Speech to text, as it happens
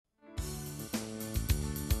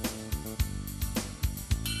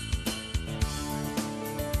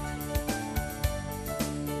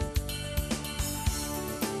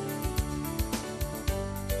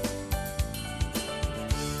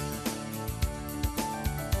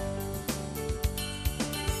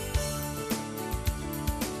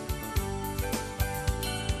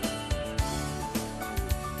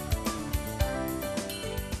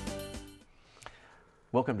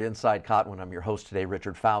Welcome to Inside Cottonwood. I'm your host today,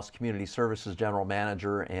 Richard Faust, Community Services General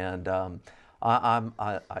Manager, and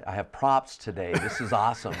I have props today. This is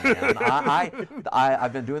awesome, man.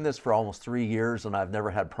 I've been doing this for almost 3 years, and I've never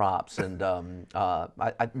had props, and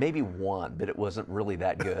maybe one, but it wasn't really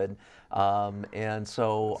that good. And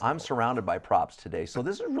so I'm surrounded by props today. So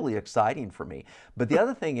this is really exciting for me. But the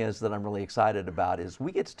other thing is that I'm really excited about is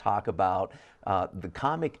we get to talk about the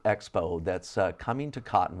Comic Expo that's coming to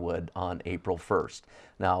Cottonwood on April 1st.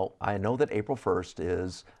 Now, I know that April 1st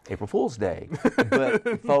is April Fool's Day,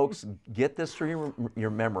 but folks, get this through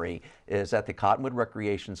your memory, is at the Cottonwood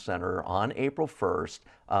Recreation Center on April 1st.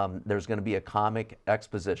 There's going to be a comic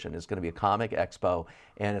exposition. It's going to be a comic expo,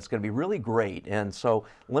 and it's going to be really great. And so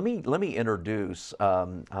let me introduce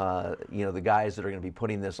the guys that are going to be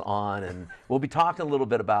putting this on, and we'll be talking a little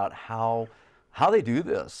bit about how they do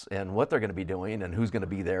this and what they're going to be doing and who's going to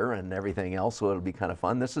be there and everything else, so it'll be kind of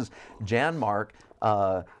fun. This is Jan-Mark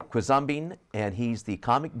Quizumbing, and he's the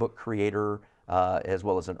comic book creator as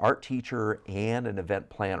well as an art teacher and an event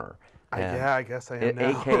planner. Yeah, I guess I am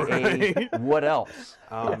now. AKA, right? what else?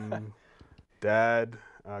 Dad,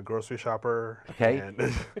 grocery shopper. Okay,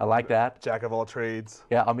 and I like that. Jack of all trades.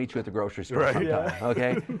 Yeah, I'll meet you at the grocery store Right, sometime, yeah.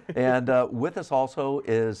 okay? And with us also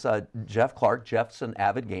is Jeff Clark. Jeff's an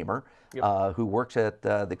avid gamer. Yep. Who works at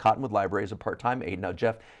the Cottonwood Library as a part-time aide. Now,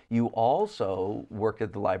 Jeff, you also worked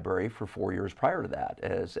at the library for 4 years prior to that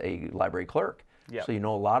as a library clerk. Yep. So you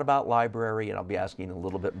know a lot about library, and I'll be asking a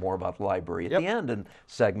little bit more about the library at Yep. the end in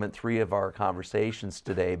segment 3 of our conversations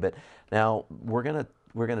today. But now we're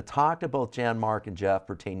gonna talk to both Jan-Mark and Jeff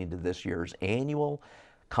pertaining to this year's annual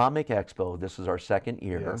Comic Expo. This is our second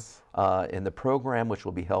year. Yes. In the program, which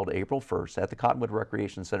will be held April 1st at the Cottonwood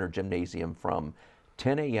Recreation Center Gymnasium from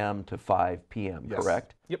 10 a.m. to 5 p.m., Yes.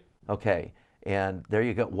 correct? Yep. Okay, and there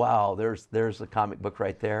you go. Wow, there's the comic book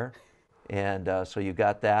right there. And so you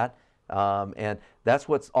got that. And that's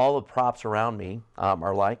what's all the props around me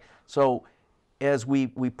are like. So as we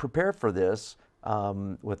prepare for this,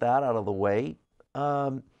 with that out of the way,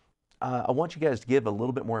 I want you guys to give a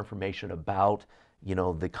little bit more information about,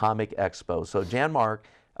 the Comic Expo. So Jan-Mark,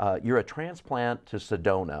 you're a transplant to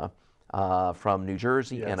Sedona. From New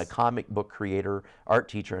Jersey, Yes. and a comic book creator, art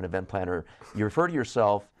teacher, and event planner. You refer to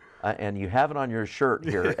yourself, and you have it on your shirt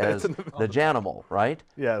here as the Janimal, right?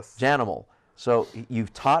 Yes. Janimal. So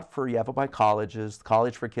you've taught for Yavapai colleges,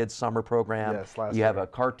 College for Kids summer program. Yes, last You have year. a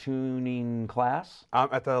cartooning class. I'm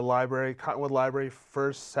at the library, Cottonwood Library,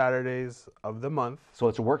 first Saturdays of the month. So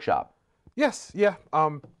it's a workshop. Yes, yeah.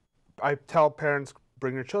 I tell parents,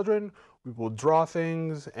 bring your children. We will draw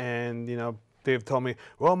things, and they've told me,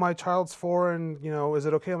 well, my child's 4, and is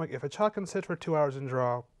it okay? I'm like, if a child can sit for 2 hours and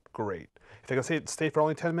draw, great. If they can stay for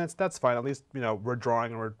only 10 minutes, that's fine. At least we're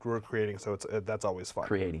drawing and we're creating, so that's always fun.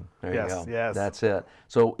 Creating. There Yes, you go. yes. That's it.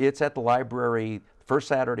 So it's at the library first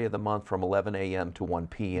Saturday of the month from 11 a.m. to 1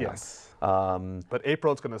 p.m. Yes. But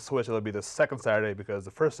April, it's going to switch. It'll be the second Saturday because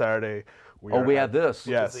the first Saturday We have this.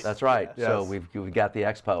 Yes. That's right. Yes. So we've got the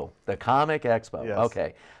expo, the Comic Expo. Yes.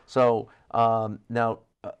 Okay. So now,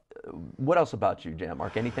 what else about you,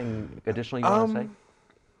 Jan-Mark? Anything additional you want to say?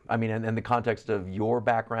 I mean, in the context of your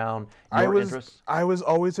background, your interests? I was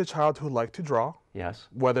always a child who liked to draw. Yes.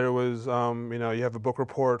 Whether it was, you have a book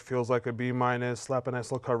report, feels like a B minus, slap a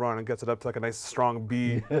nice little cover on, and gets it up to like a nice strong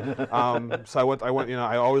B. So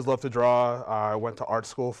I always loved to draw. I went to art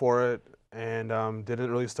school for it, and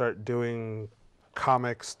didn't really start doing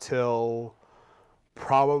comics till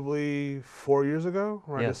probably 4 years ago,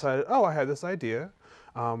 where I Yes. decided, I had this idea.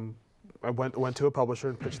 I went to a publisher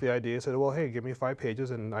and pitched the idea. Said, well, hey, give me 5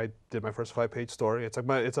 pages, and I did my first 5-page story. It's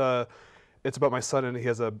about my son, and he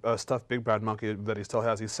has a stuffed big brown monkey that he still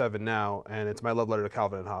has. He's 7 now, and it's my love letter to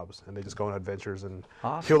Calvin and Hobbes. And they just go on adventures. And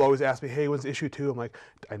Awesome. he'll always ask me, hey, when's issue 2? I'm like,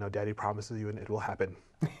 I know Daddy promises you, and it will happen.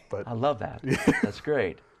 But I love that. That's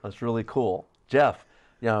great. That's really cool. Jeff,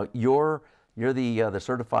 you're the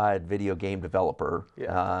certified video game developer,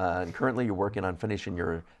 and currently you're working on finishing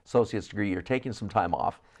your associate's degree. You're taking some time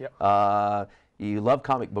off. Yep. You love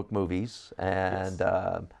comic book movies, and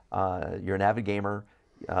you're an avid gamer.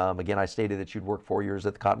 Again, I stated that you'd worked 4 years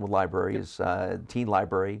at the Cottonwood Library's teen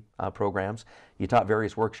library programs. You taught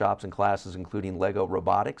various workshops and classes, including Lego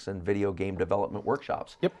robotics and video game development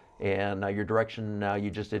workshops. Yep. And your direction now,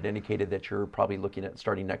 you just had indicated that you're probably looking at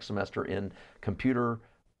starting next semester in computer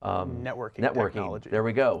Networking technology. There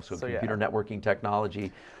we go. So yeah. computer networking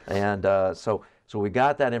technology, and so we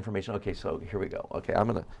got that information. Okay, so here we go. Okay, I'm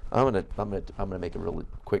gonna make a really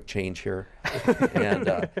quick change here.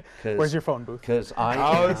 And Where's your phone booth? Because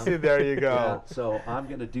oh, see, there you go. so I'm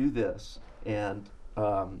gonna do this, and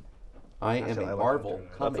I am a Marvel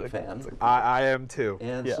comic fan. I am too.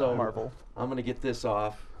 And yeah, so Marvel. I'm going to get this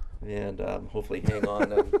off and hopefully hang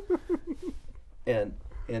on.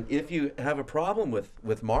 And if you have a problem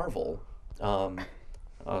with Marvel,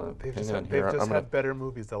 they've just had better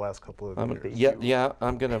movies the last couple of years. Yeah.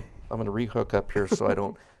 I'm gonna rehook up here so I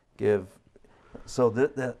don't give. So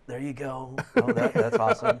there you go. Oh, that's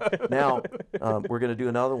awesome. Now we're gonna do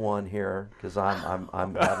another one here because I'm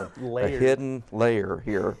having a hidden layer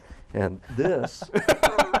here, and this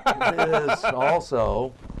is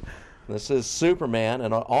also Superman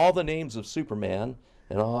and all the names of Superman.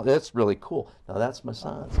 And all that's really cool. Now that's my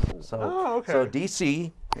son's. So, so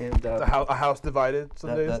DC and a house divided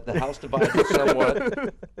some days. The house divided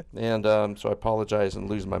somewhat. And so I apologize and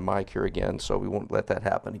lose my mic here again. So we won't let that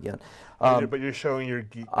happen again. But you're showing your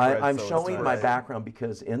geek. I'm showing my background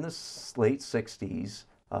because in the late '60s,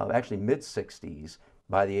 actually mid '60s,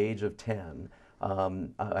 by the age of 10.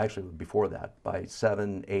 Actually, before that, by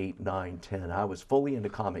 7, 8, 9, 10, I was fully into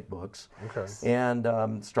comic books. Okay. And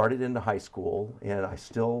started into high school, and I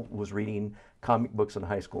still was reading comic books in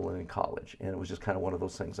high school and in college, and it was just kind of one of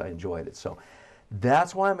those things. I enjoyed it. So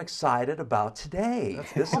that's why I'm excited about today.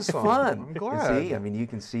 This is fun. I'm glad. See, I mean, you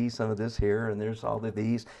can see some of this here, and there's all of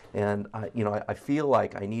these, and I feel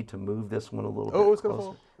like I need to move this one a little bit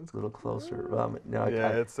closer. A little closer. No,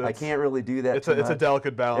 yeah, I can't really do that. It's a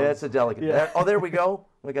delicate balance. It's a delicate. Yeah. There we go.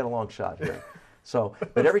 We got a long shot here. So,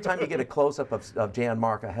 but every time you get a close up of Jan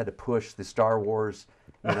Mark, I had to push the Star Wars,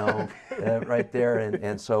 right there,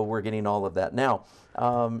 and so we're getting all of that now.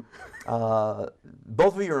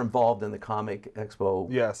 Both of you are involved in the Comic Expo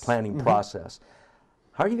planning process.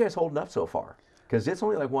 How are you guys holding up so far? Because it's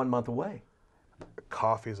only like 1 month away.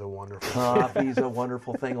 Coffee's a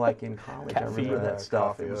wonderful thing, like in college. I remember that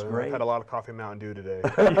stuff. It was great. I've had a lot of coffee and Mountain Dew today.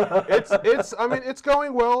 It's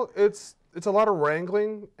going well. It's a lot of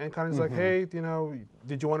wrangling and kind of like, hey,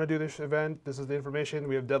 did you want to do this event? This is the information.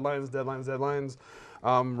 We have deadlines.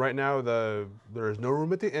 Right now, there is no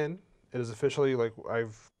room at the inn. It is officially I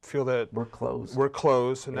feel that we're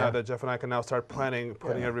closed. So now that Jeff and I can now start planning,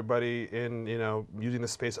 putting everybody in, using the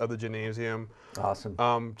space of the gymnasium. Awesome.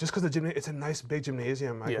 Just because it's a nice big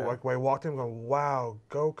gymnasium. I walked in, going, wow,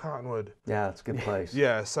 go Cottonwood. Yeah, it's a good place.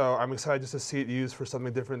 Yeah, so I'm excited just to see it used for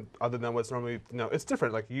something different other than what's normally. It's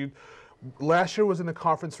different. Last year was in the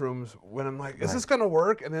conference rooms when I'm like, is this gonna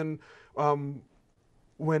work? And then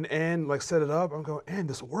when Ann set it up, I'm going, Ann,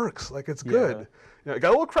 this works. It's good. It got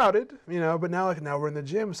a little crowded, but now we're in the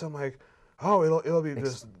gym, so I'm like, oh, it'll be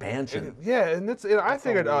this expansion. And it's I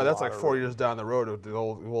figured, that's like 4 years down the road of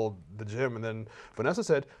the gym. And then Vanessa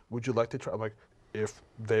said, would you like to try? I'm like, if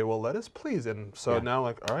they will let us, please. And so now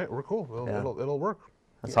all right, we're cool. It'll work.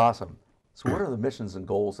 That's awesome. So what are the missions and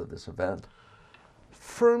goals of this event?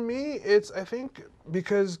 For me, it's I think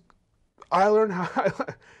because I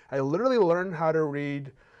literally learned how to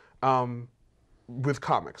read with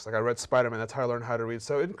comics. I read Spider-Man, that's how I learned how to read.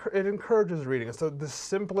 So it encourages reading. And so the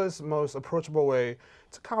simplest, most approachable way,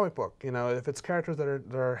 it's a comic book. If it's characters that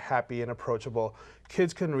are happy and approachable,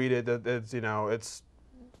 kids can read it. It's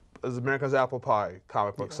as America's Apple Pie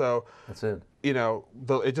comic book. So that's it.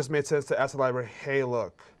 It just made sense to ask the library, hey,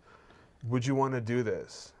 look, would you want to do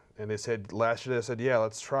this? And they said, last year they said, yeah,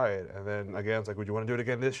 let's try it. And then again, it's like, would you want to do it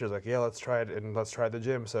again this year? It's like, yeah, let's try it, and let's try the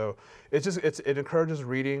gym. So it encourages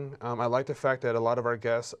reading. I like the fact that a lot of our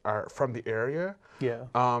guests are from the area. Yeah.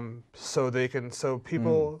 So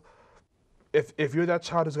people, if you're that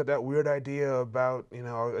child who's got that weird idea about,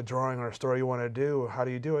 a drawing or a story you want to do, how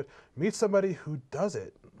do you do it? Meet somebody who does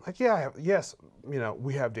it.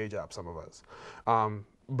 We have day jobs, some of us.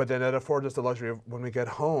 But then that affords us the luxury of when we get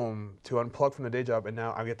home to unplug from the day job, and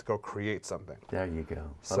now I get to go create something. There you go.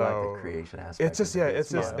 So I like the creation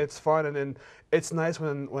aspect. It's fun, and then it's nice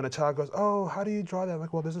when a child goes, oh, how do you draw that? I'm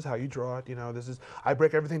like, well, this is how you draw it. I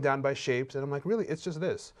break everything down by shapes, and I'm like, really, it's just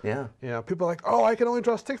this. Yeah. People are like, oh, I can only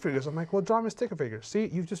draw stick figures. I'm like, well, draw me a stick figure. See,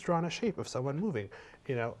 you've just drawn a shape of someone moving.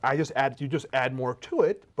 You just add more to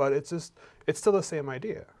it, but it's still the same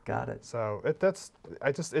idea. Got it. So that's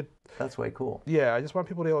way cool. Yeah, I just want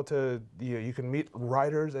people to be able to you can meet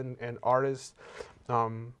writers and artists,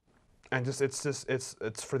 and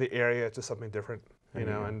it's for the area. It's just something different,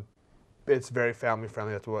 and it's very family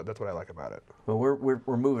friendly. That's what I like about it. Well,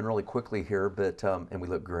 we're moving really quickly here, but and we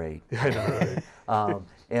look great. I know. Right?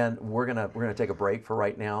 And we're gonna take a break for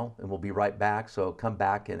right now, and we'll be right back. So come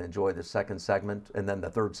back and enjoy the second segment, and then the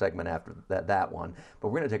third segment after that one. But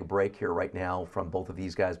we're gonna take a break here right now from both of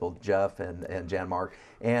these guys, both Jeff and Jan Mark,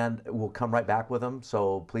 and we'll come right back with them.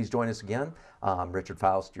 So please join us again. I'm Richard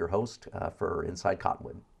Faust, your host for Inside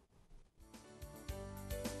Cottonwood.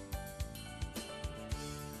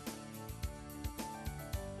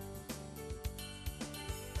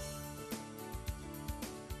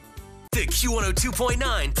 The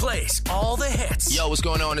Q102.9 plays all the hits. Yo, what's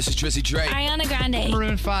going on? This is Drizzy Drake. Ariana Grande.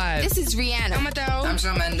 Maroon 5. This is Rihanna. I'm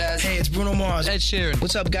Shawn Mendes. Hey, it's Bruno Mars. Ed Sheeran.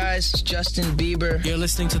 What's up, guys? It's Justin Bieber. You're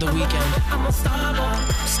listening to The Weeknd.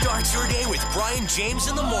 Start your day with Brian James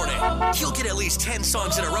in the morning. You'll get at least 10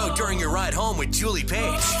 songs in a row during your ride home with Julie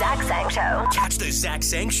Page. Zach Sang Show. Catch the Zach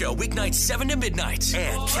Sang Show weeknights 7 to midnight.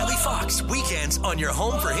 And Kelly Fox weekends on your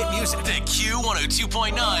home for hit music. The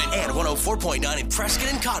Q102.9 and 104.9 in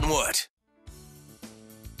Prescott and Cottonwood.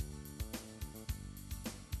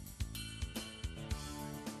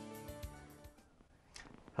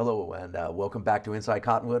 Hello and welcome back to Inside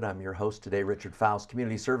Cottonwood. I'm your host today, Richard Faust,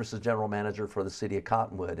 Community Services General Manager for the City of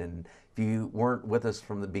Cottonwood. And if you weren't with us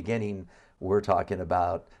from the beginning, we're talking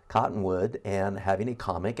about Cottonwood and having a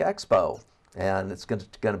comic expo. And it's going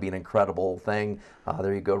to be an incredible thing.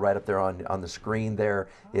 There you go, right up there on the screen there.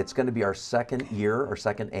 It's going to be our second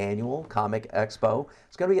annual Comic Expo.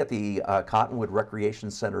 It's going to be at the Cottonwood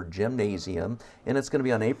Recreation Center Gymnasium, and it's going to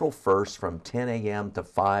be on April 1st from 10 a.m. to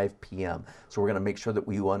 5 p.m. So we're going to make sure that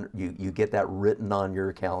you get that written on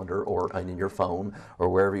your calendar or in your phone or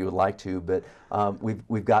wherever you would like to. But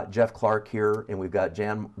we've got Jeff Clark here, and we've got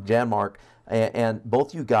Jan Mark, and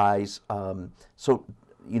both you guys.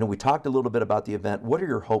 We talked a little bit about the event. What are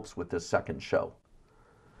your hopes with this second show?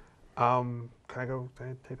 Can I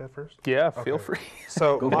take that first? Yeah, Okay. feel free.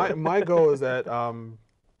 So my goal is that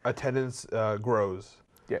attendance grows.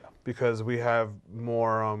 Yeah. Because we have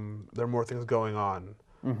more, there are more things going on.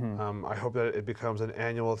 Mm-hmm. I hope that it becomes an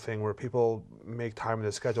annual thing where people make time in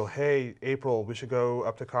the schedule. Hey, April, we should go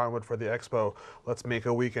up to Cottonwood for the expo. Let's make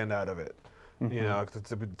a weekend out of it. Mm-hmm. You know,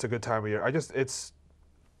 it's a good time of year.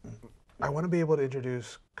 I want to be able to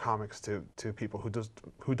introduce comics to people who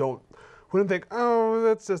don't think, oh,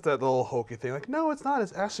 that's just that little hokey thing. Like, no, it's not.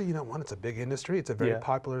 It's actually, it's a big industry. It's a very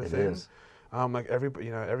popular thing. It is. Like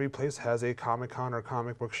every place has a Comic-Con or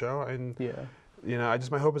comic book show, and yeah.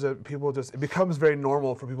 my hope is that it becomes very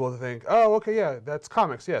normal for people to think, oh, okay, yeah, that's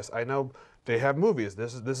comics. Yes, I know they have movies.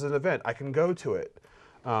 This is an event. I can go to it.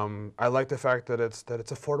 I like the fact that it's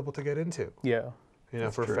affordable to get into. Yeah.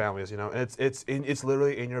 For true. families, and it's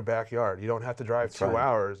literally in your backyard. You don't have to drive 2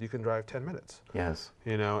 hours. You can drive 10 minutes. Yes.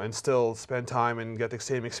 And still spend time and get the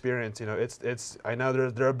same experience. I know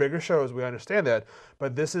there are bigger shows. We understand that,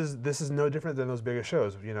 but this is no different than those bigger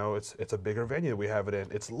shows. It's a bigger venue we have it in.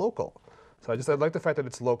 It's local. So I like the fact that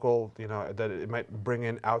it's local. That it might bring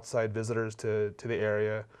in outside visitors to the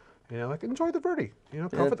area. Enjoy the Verdi.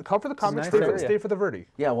 Come for the comics, stay for the Verdi.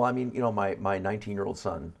 Yeah, well, I mean, my 19-year-old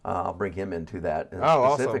son, I'll bring him into that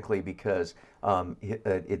specifically awesome. Because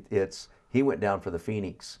he went down for the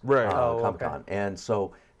Phoenix Right. Comic-Con, and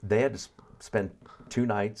so they had to spend 2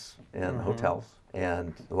 nights in hotels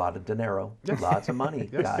and a lot of dinero, lots of money,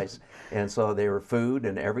 guys. And so they were food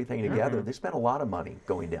and everything together. They spent a lot of money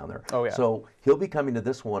going down there. Oh, yeah. So he'll be coming to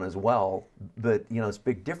this one as well. But it's a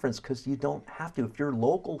big difference because you don't have to. If you're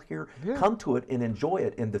local here, come to it and enjoy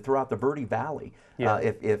it throughout the Verde Valley. Yeah.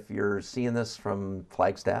 If you're seeing this from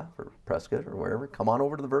Flagstaff or Prescott or wherever, come on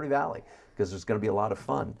over to the Verde Valley because there's going to be a lot of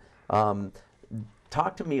fun.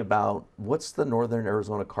 Talk to me about what's the Northern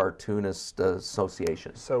Arizona Cartoonist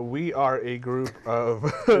Association? So we are a group of,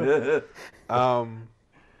 I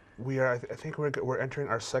think we're entering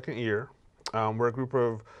our second year. We're a group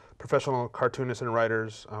of professional cartoonists and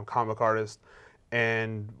writers, comic artists,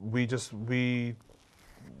 and we,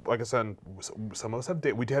 like I said, some of us have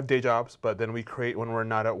day jobs, but then we create when we're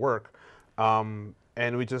not at work, and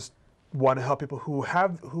we just want to help people who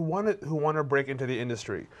want to break into the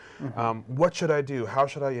industry. What should I do? How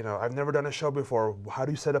should I? I've never done a show before. How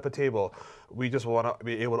do you set up a table? We just want to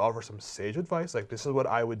be able to offer some sage advice. Like, this is what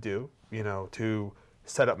I would do, to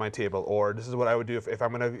set up my table, or this is what I would do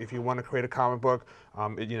if you want to create a comic book,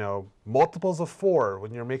 multiples of 4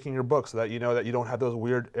 when you're making your book, so that you don't have those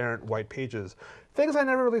weird errant white pages. Things I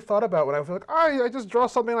never really thought about when I feel like, I just draw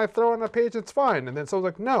something and I throw on a page, it's fine. And then someone's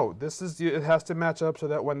like, no, it has to match up so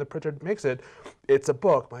that when the printer makes it, it's a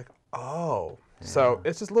book. I'm like, oh. Yeah. So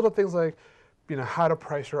it's just little things like, how to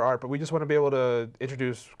price your art, but we just want to be able to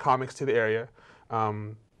introduce comics to the area.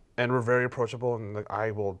 And we're very approachable, and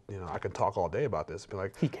I can talk all day about this. Be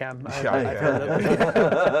like, he can. You guys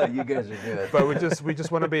are good. But we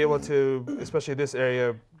just want to be able to, especially this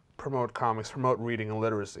area, promote comics, promote reading and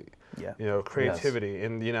literacy. Yeah. Creativity, yes.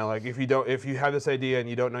 and if you have this idea and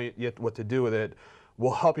you don't know yet what to do with it,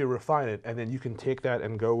 we'll help you refine it, and then you can take that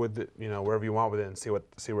and go with it, wherever you want with it, and see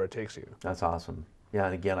where it takes you. That's awesome. Yeah,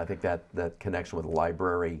 and again, I think that connection with the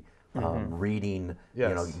library. Reading,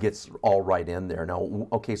 yes. Gets all right in there. Now,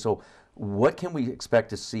 okay, so what can we expect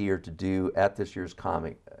to see or to do at this year's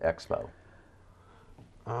Comic Expo?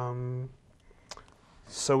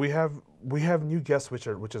 So we have new guests, which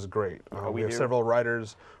is great. We have several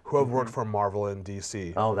writers who have worked for Marvel and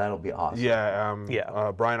DC. Oh, that'll be awesome.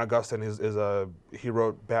 Yeah, Brian Augustin he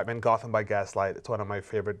wrote Batman Gotham by Gaslight. It's one of my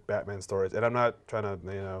favorite Batman stories, and I'm not trying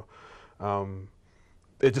to,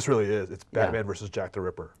 it just really is. It's Batman versus Jack the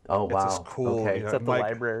Ripper. Oh, wow. It's this cool. Okay. It's at the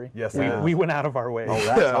library. Yes, we went out of our way Oh,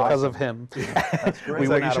 that's because awesome. of him. That's great. We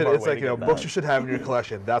went out of our It's way like to get books that. you should have in your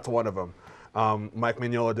collection. That's one of them. Mike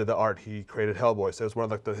Mignola did the art. He created Hellboy, so it was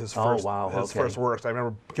one of his first first works. I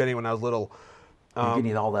remember getting it when I was little. You're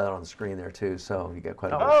getting all that on the screen there too, so you get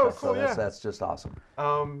quite a bit Oh, of stuff. cool, So yeah. that's just awesome.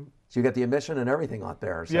 So you got the emission and everything out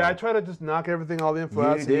there. So. yeah, I try to just knock everything, all the info You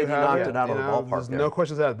out. So did. You have knocked it out of the ballpark There's there. no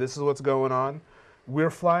questions asked. This is what's going on.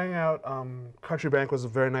 We're flying out. Country Bank was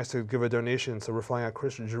very nice to give a donation, so we're flying out.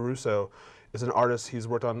 Chris Geruso is an artist. He's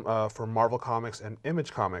worked on for Marvel Comics and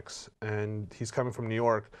Image Comics, and he's coming from New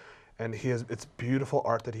York. And it's beautiful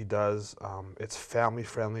art that he does. It's family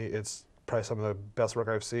friendly. It's probably some of the best work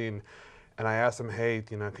I've seen. And I asked him, hey,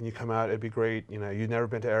 can you come out? It'd be great. You've never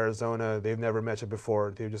been to Arizona. They've never met you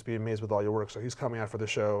before. They'd just be amazed with all your work. So he's coming out for the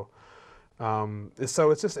show.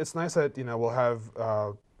 So it's nice that we'll have.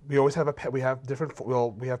 We always have we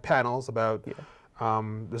have panels about.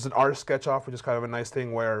 There's an artist sketch off, which is kind of a nice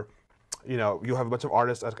thing where. You'll have a bunch of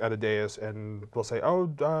artists at a dais, and we'll say, "Oh,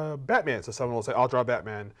 Batman." So someone will say, "I'll draw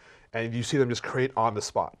Batman," and you see them just create on the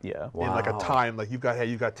spot. Yeah. In like a time, like you've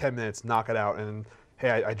got 10 minutes, knock it out, and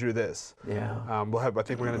hey, I drew this. Yeah. I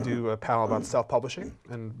think we're going to do a panel about self-publishing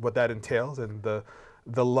and what that entails, and the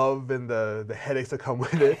love and the headaches that come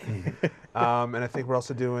with it. And I think we're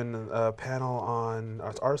also doing a panel on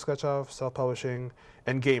art sketch off, self-publishing,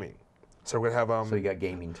 and gaming. So we're gonna have. So you got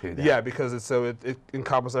gaming too. Then. Yeah, because it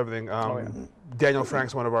encompasses everything. Daniel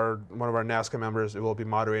Frank's one of our NASCA members. Will be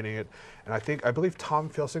moderating it, and I believe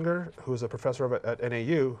Tom Felsinger, who is a professor at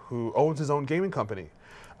NAU, who owns his own gaming company,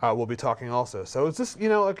 will be talking also. So it's just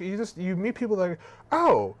you meet people like,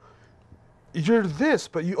 oh, you're this,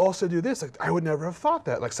 but you also do this. Like I would never have thought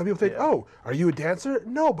that. Like some people think, oh, are you a dancer?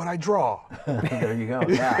 No, but I draw. There you go.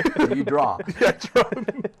 Yeah, so you draw. Yeah, I draw.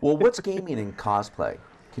 Well, what's gaming and cosplay?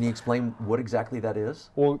 Can you explain what exactly that is?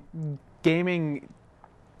 Well, gaming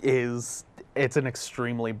it's an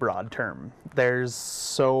extremely broad term. There's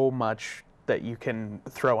so much that you can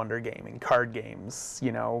throw under gaming. Card games,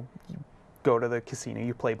 you go to the casino,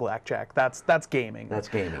 you play blackjack. That's gaming. That's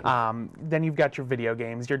gaming. Then you've got your video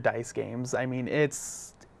games, your dice games. I mean,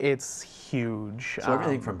 it's huge. So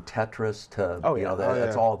everything from Tetris to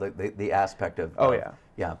that's yeah. all the aspect of.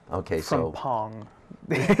 Yeah. Okay. From Pong.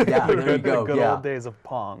 Yeah, there you go. The good Yeah. old days of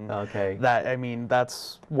Pong. Okay.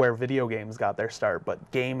 That's where video games got their start, but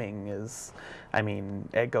gaming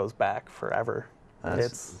it goes back forever.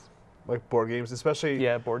 It's Like board games, especially.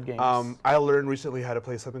 board games. I learned recently how to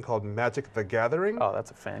play something called Magic the Gathering. Oh,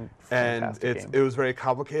 that's a And fantastic game. it was very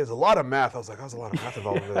complicated. There's a lot of math. I was like, there's a lot of math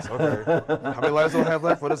involved in this. Okay. How many lives do I have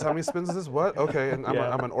left? How many spins is this? What? Okay, and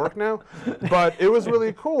I'm an orc now? But it was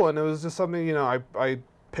really cool, and it was just something, I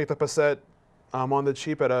picked up a set on the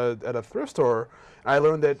cheap at a thrift store. I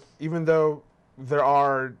learned that even though there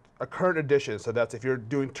are a current edition, so that's if you're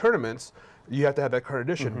doing tournaments, you have to have that current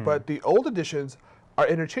edition. But the old editions are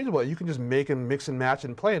interchangeable. You can just make and mix and match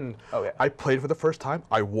and play. And I played for the first time.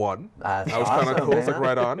 I won. That's that was kind of awesome, cool. It's like man.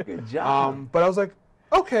 right on. Good job. But I was like,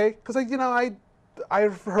 okay, because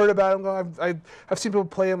I've heard about them. I've seen people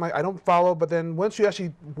play them. I don't follow. But then once you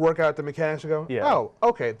actually work out the mechanics, you go, oh,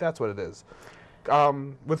 okay, that's what it is.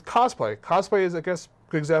 With cosplay is, I guess,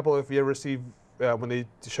 a good example if you ever see when they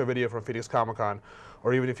show video from Phoenix Comic Con,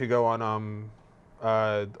 or even if you go on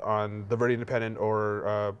the Verde Independent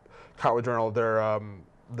or Cottonwood Journal,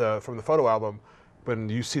 they're from the photo album, when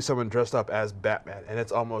you see someone dressed up as Batman, and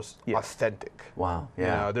it's almost authentic. Wow.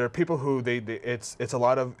 Yeah. There are people who it's a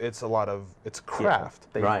lot of craft,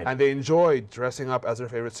 Right. and they enjoy dressing up as their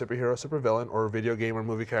favorite superhero, supervillain, or video game or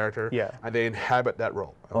movie character. Yeah. And they inhabit that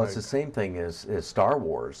role. Well, it's the same thing as Star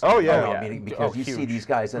Wars. Oh, yeah. I mean, because you see huge. these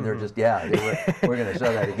guys and they're just we're going to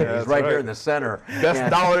show that again. He's that's right here right. in the center. Best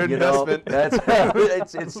dollar investment.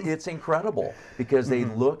 That's it's incredible because they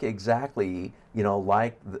look exactly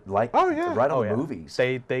like right on the movies.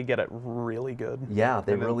 They get it really good. Yeah,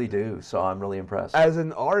 they really do. So I'm really impressed. As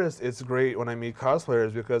an artist, it's great when I meet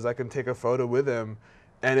cosplayers because I can take a photo with them,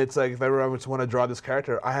 and it's like if ever I just want to draw this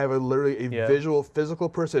character, I have literally a visual, physical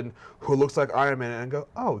person who looks like Iron Man, and go,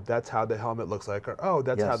 oh, that's how the helmet looks like, or oh,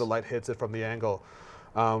 that's how the light hits it from the angle.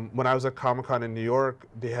 When I was at Comic-Con in New York,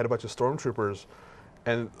 they had a bunch of stormtroopers,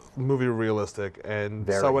 and movie realistic,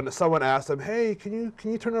 and someone asked them, hey, can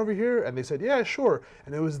you turn over here? And they said, yeah, sure.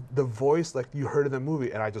 And it was the voice like you heard in the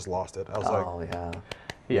movie, and I just lost it. I was like,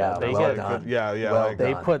 Yeah, they well get done. Yeah, yeah. Well like,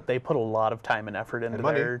 done. they put a lot of time and effort into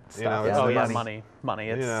money, their you stuff. know, it's Oh the yeah, money. money.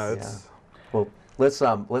 you It's know, it's Well,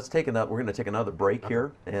 let's take another. We're going to take another break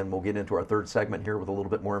here, and we'll get into our third segment here with a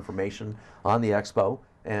little bit more information on the expo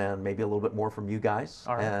and maybe a little bit more from you guys.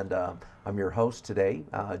 All right. And I'm your host today.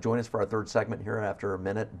 Join us for our third segment here after a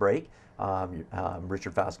minute break. I'm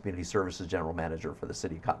Richard Faust, Community Services General Manager for the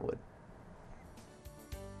City of Cottonwood.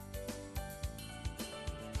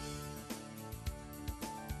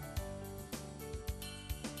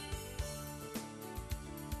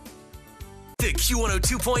 The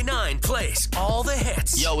Q102.9 plays all the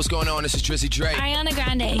hits. Yo, what's going on? This is Drizzy Drake. Ariana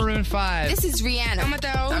Grande. Maroon 5. This is Rihanna.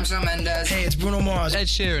 I'm Shawn Mendes. Hey, it's Bruno Mars. Ed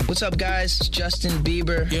Sheeran. What's up, guys? It's Justin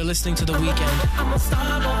Bieber. You're listening to The Weeknd.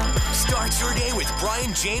 Start your day with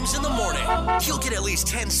Brian James in the morning. You'll get at least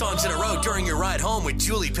 10 songs in a row during your ride home with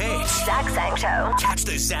Julie Page. Zach Sang Show. Catch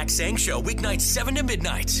the Zach Sang Show weeknights 7 to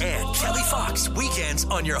midnight. And Kelly Fox weekends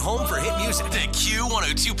on your home for hit music. The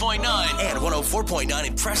Q102.9 and 104.9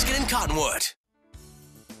 in Prescott and Cottonwood.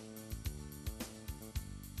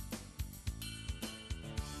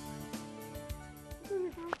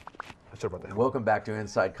 sorry about that. Welcome back to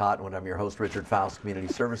Inside Cottonwood. I'm your host, Richard Faust, Community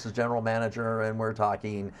Services General Manager, and we're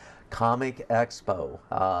talking Comic Expo,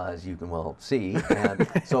 as you can well see. And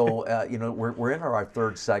so, you know, we're in our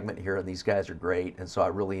third segment here, and these guys are great. And so I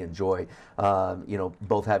really enjoy, you know,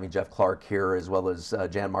 both having Jeff Clark here as well as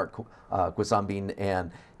Jan-Mark Quizambin.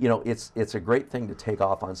 And, you know, it's a great thing to take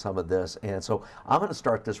off on some of this. And so I'm going to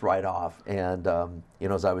start this right off. And, you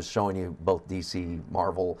know, as I was showing you both DC,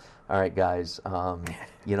 Marvel, all right, guys,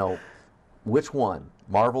 you know, which one,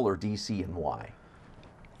 Marvel or DC, and why?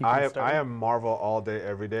 I am Marvel all day,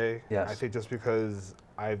 every day. Yes. I think just because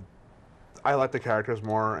I like the characters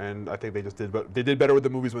more, and I think they just did, but they did better with the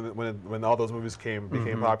movies when all those movies became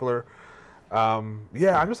popular.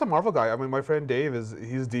 Yeah, I'm just a Marvel guy. I mean, my friend Dave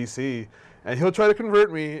he's DC, and he'll try to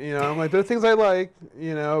convert me. You know, I'm like, there are things I like,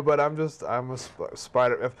 you know, but I'm a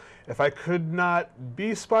Spider. If I could not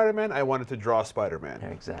be Spider-Man, I wanted to draw Spider-Man.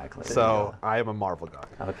 Exactly. So I am a Marvel guy.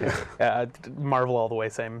 Okay. Marvel all the way,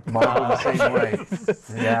 same. Marvel the same way.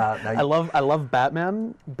 Yeah. Now I love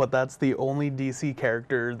Batman, but that's the only DC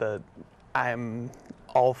character that I'm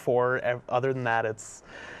all for. Other than that, it's,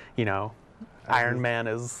 you know, Iron Man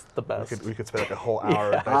is the best. We could spend like a whole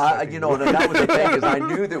hour. you know, that was the thing is I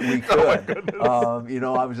knew that we could. You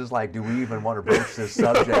know, I was just like, do we even want to broach this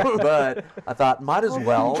subject? But I thought might as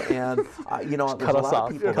well. And you know, there's a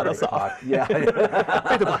lot of people that I talk. Yeah.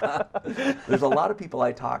 There's a lot of people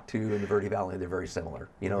I talk to in the Verde Valley. They're very similar.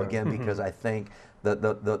 You know, again because I think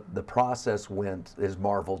the process went is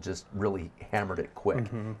Marvel just really hammered it quick,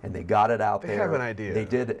 and they got it out there. They have an idea. They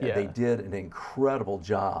did. Yeah. They did an incredible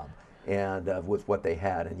job. And with what they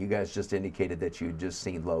had, and you guys just indicated that you'd just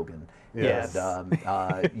seen Logan. Yes. And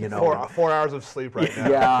you know, 4 hours of sleep right now.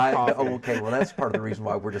 Yeah. Okay. Well, that's part of the reason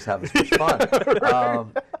why we're just having so much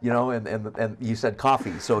fun. You know, and you said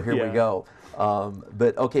coffee, so here we go.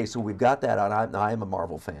 But okay, so we've got that on. I am a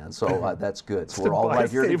Marvel fan, so that's good. So we're all right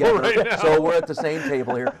here together. Right so we're at the same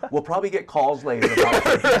table here. We'll probably get calls later about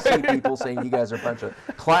DC people saying you guys are a bunch of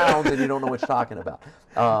clowns and you don't know what you're talking about.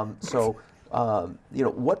 You know,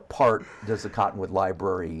 what part does the Cottonwood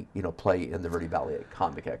Library, you know, play in the Verde Valley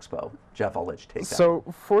Comic Expo? Jeff, I'll let you take that. So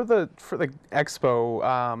for the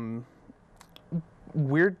expo,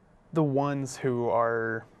 we're the ones who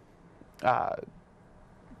are. You're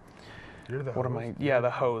the what am host. I? Yeah,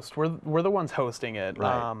 the host. We're the ones hosting it.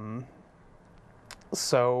 Right.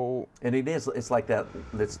 So. And it's like that.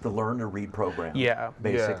 It's the Learn to Read program. Yeah.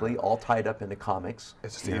 Basically, all tied up into comics.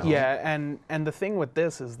 It's just, you know. Yeah, and the thing with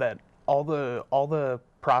this is that all the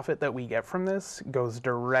profit that we get from this goes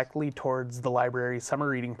directly towards the library's summer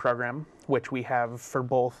reading program, which we have for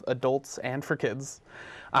both adults and for kids.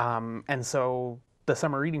 And so the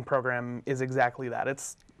summer reading program is exactly that.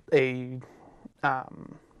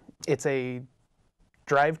 It's a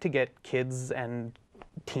drive to get kids and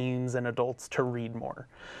teens and adults to read more.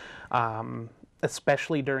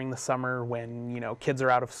 Especially during the summer when, you know, kids are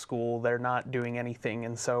out of school, they're not doing anything,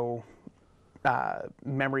 and so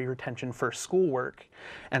memory retention for schoolwork,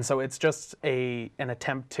 and so it's just an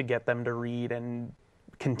attempt to get them to read and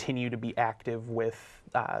continue to be active with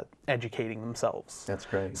educating themselves. That's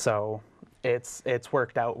great. So it's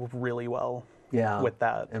worked out really well. Yeah, with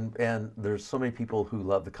that. And there's so many people who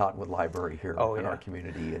love the Cottonwood Library here in our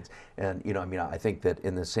community. And you know, I mean, I think that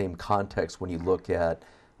in the same context, when you look at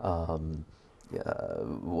what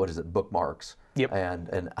is it, bookmarks? Yep.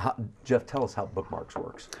 And how, Jeff, tell us how bookmarks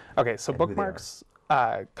works. Okay, so bookmarks.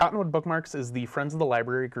 Cottonwood Bookmarks is the Friends of the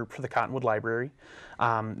Library group for the Cottonwood Library.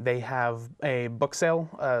 They have a book sale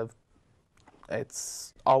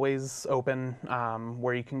It's always open,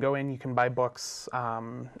 where you can go in, you can buy books,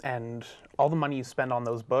 and all the money you spend on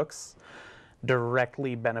those books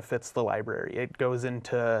directly benefits the library. It goes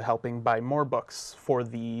into helping buy more books for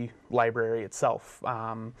the library itself.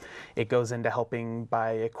 It goes into helping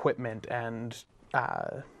buy equipment and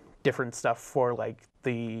different stuff for like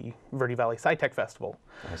the Verde Valley Sci-Tech Festival.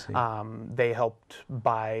 I see. They helped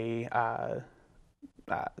buy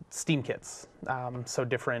STEAM kits, so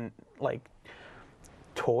different like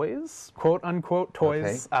toys, quote unquote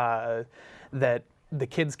toys, that the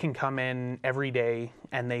kids can come in every day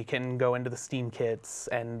and they can go into the STEAM kits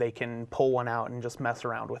and they can pull one out and just mess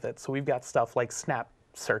around with it. So we've got stuff like snap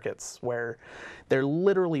circuits where they're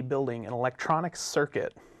literally building an electronic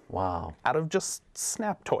circuit Wow. out of just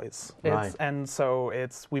snap toys. Right. And so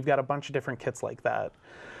we've got a bunch of different kits like that.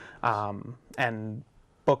 And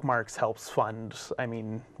Bookmarks helps fund. I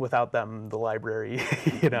mean, without them, the library,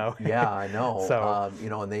 Yeah, I know. So-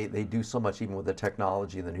 And they do so much even with the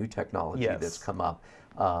technology, the new technology Yes. that's come up.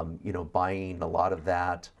 Buying a lot of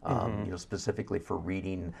that, specifically for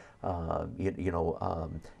reading,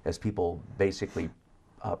 as people basically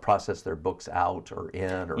process their books out or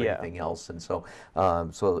in or Yeah. anything else. And so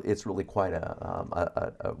it's really quite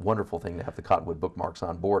a wonderful thing to have the Cottonwood Bookmarks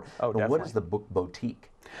on board. Oh, Now, what is definitely. the Book Boutique?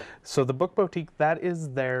 So the Book Boutique, that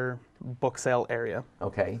is their book sale area.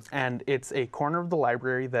 Okay. And it's a corner of the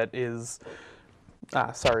library that is,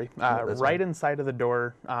 that's right fine. inside of the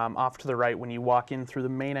door, off to the right when you walk in through the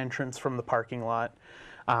main entrance from the parking lot.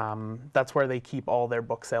 That's where they keep all their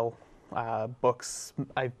book sale books.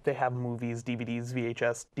 They have movies, DVDs,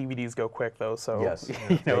 VHS. DVDs go quick though, so Yes.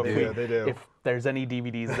 They do. if there's any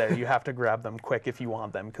DVDs there, you have to grab them quick if you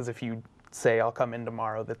want them, because if you say I'll come in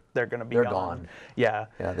tomorrow, that they're going to be They're gone. gone. Yeah.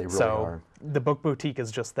 Yeah, they really so are. the Book Boutique is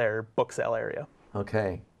just their book sale area.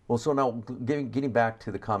 Okay. Well, so now getting back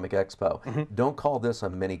to the Comic Expo, don't call this a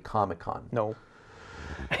mini Comic-Con. No.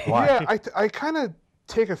 Why? Yeah, I kind of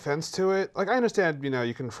take offense to it. Like, I understand,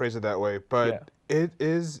 you can phrase it that way, but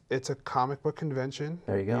it's a comic book convention.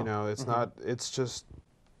 There you go. It's not,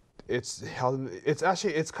 it's held,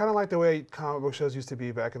 it's kind of like the way comic book shows used to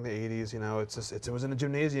be back in the 80s. It was in a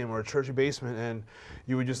gymnasium or a church basement, and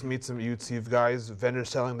you would just you'd see guys, vendors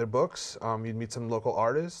selling their books. You'd meet some local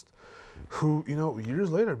artists who,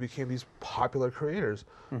 years later became these popular creators.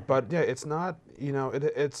 But yeah, it's not,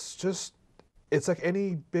 it's like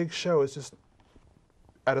any big show. It's just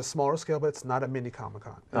at a smaller scale, but it's not a mini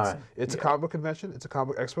Comic-Con. It's a comic book convention. It's a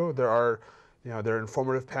comic book expo. There are, there are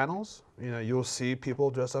informative panels. You'll see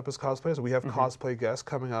people dressed up as cosplayers. We have cosplay guests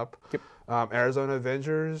coming up. Yep. Arizona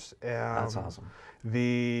Avengers. That's awesome.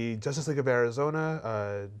 The Justice League of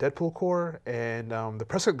Arizona, Deadpool Corps, and the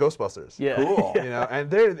Prescott Ghostbusters. Yeah. Cool. The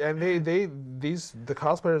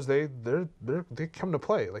cosplayers they come to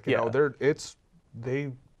play. Like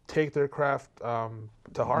they take their craft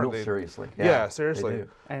to heart. Real seriously. Yeah, they seriously. do.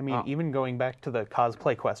 I mean, even going back to the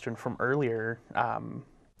cosplay question from earlier,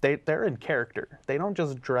 they're in character. They don't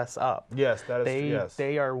just dress up. Yes, that is yes.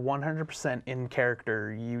 They are 100% in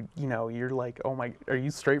character. You're like, oh my, are you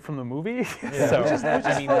straight from the movie? So,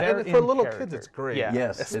 I mean, they're for in little character. kids, it's great. Yeah,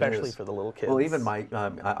 Yes, it especially is. for the little kids. Well, even my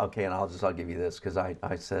and I'll give you this because I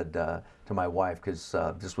said to my wife, because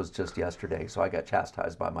this was just yesterday, so I got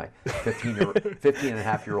chastised by my 15 and a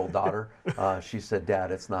half year old daughter. She said, "Dad,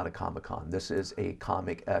 it's not a Comic-Con. This is a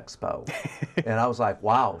comic expo." And I was like,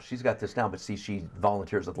 "Wow, she's got this down." But see, she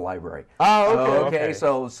volunteers at the library. Oh, Okay.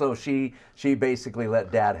 So she basically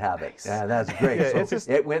let Dad have it. Yeah, that's great. Yeah, So it's just-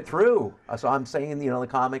 it went through. So I'm saying, the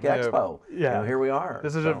comic expo. Yeah. Here we are.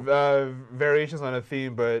 This is So- variations on a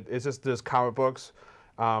theme, but it's just there's comic books,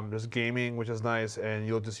 there's gaming, which is nice, and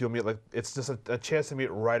you'll meet it's just a chance to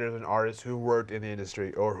meet writers and artists who worked in the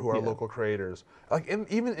industry or who are local creators. Like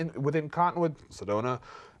within Cottonwood, Sedona,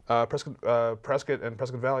 Prescott and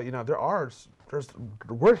Prescott Valley,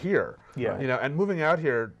 we're here. Yeah. And moving out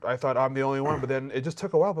here, I thought I'm the only one, but then it just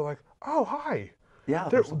took a while. But like, oh hi. Yeah,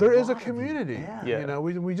 There is a lot of you. community. Yeah.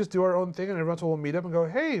 We just do our own thing, and every once in a while we'll meet up and go,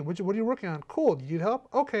 hey, what are you working on? Cool. Do you need help?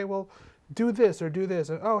 Okay, well, do this or do this.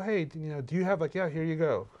 And, oh, hey, do you have here you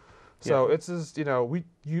go. So it's just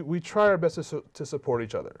we try our best to support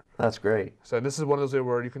each other. That's great. So this is one of those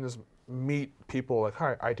where you can just meet people like,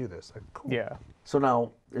 hi, I do this. Like, cool. Yeah. So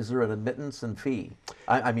now, is there an admittance and fee?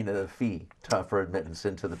 I mean, a fee for admittance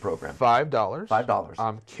into the program. $5.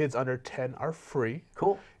 $5. Kids under 10 are free.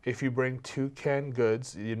 Cool. If you bring 2 canned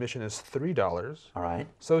goods, the admission is $3. All right.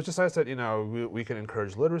 So it's just nice that we can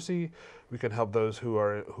encourage literacy, we can help those who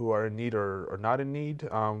are in need or not in need,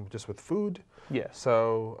 just with food. Yeah.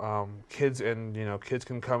 So kids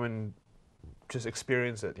can come and just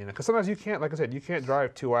experience it. Because sometimes you can't, like I said, you can't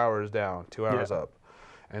drive 2 hours down, 2 hours up,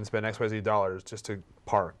 and spend XYZ dollars just to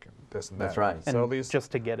park and this and that. That's right. So And at least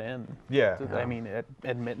just to get in. Yeah. I mean,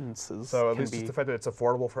 admittance is. So at can least just be, the fact that it's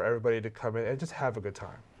affordable for everybody to come in and just have a good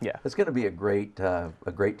time. yeah. It's going to be a great time,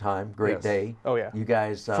 great Yes. day. Oh, yeah. You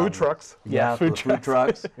guys. Food trucks. Yeah, food food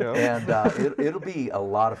trucks. Yeah. And it'll be a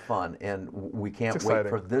lot of fun. And we can't It's wait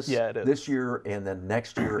exciting. for this Yeah, it is. this year and then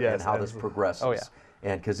next year Yes, and how this absolutely. progresses. Oh, yeah.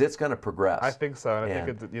 And because it's going to progress. I think so. And I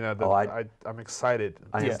And- think, I'm excited.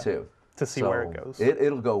 I Yeah. am too. To see where it goes.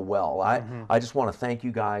 It'll go well. I just want to thank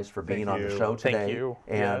you guys for being on the you. show Thank today you.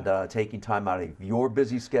 and taking time out of your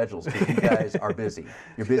busy schedules because you guys are busy.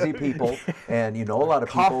 You're busy people, and you know a lot of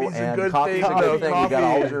people. Coffee's a and good coffee's thing, a good though. thing. You got to Coffee.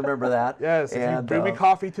 always remember that. Yes, if you And, bring me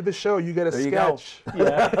coffee to the show, you get a there you go. sketch.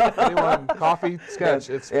 Yeah. Anyone, coffee, sketch.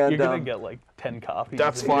 It's and, You're going to get like 10 coffees.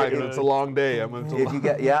 that's fine 'cause it's a long day. if you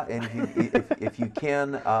get and if you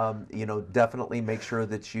can definitely make sure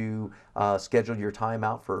that you schedule your time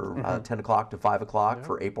out for 10 o'clock to 5 o'clock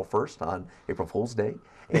for April 1st on April Fool's Day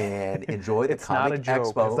and enjoy the It's not Comic a joke.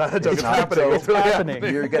 Expo. It's not a joke. It's not a happening. joke. It's really happening.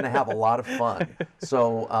 You're going to have a lot of fun.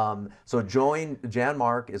 So join Jan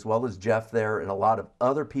Mark as well as Jeff there and a lot of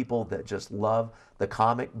other people that just love the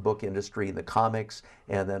comic book industry, the comics,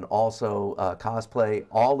 and then also cosplay.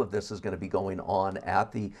 All of this is going to be going on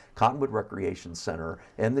at the Cottonwood Recreation Center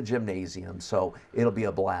and the gymnasium, so it'll be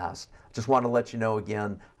a blast. Just want to let you know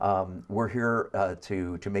again, we're here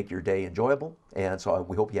to make your day enjoyable, and so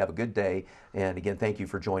we hope you have a good day. And again, thank you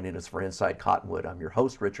for joining us for Inside Cottonwood. I'm your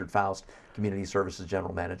host, Richard Faust, Community Services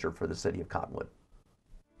General Manager for the City of Cottonwood.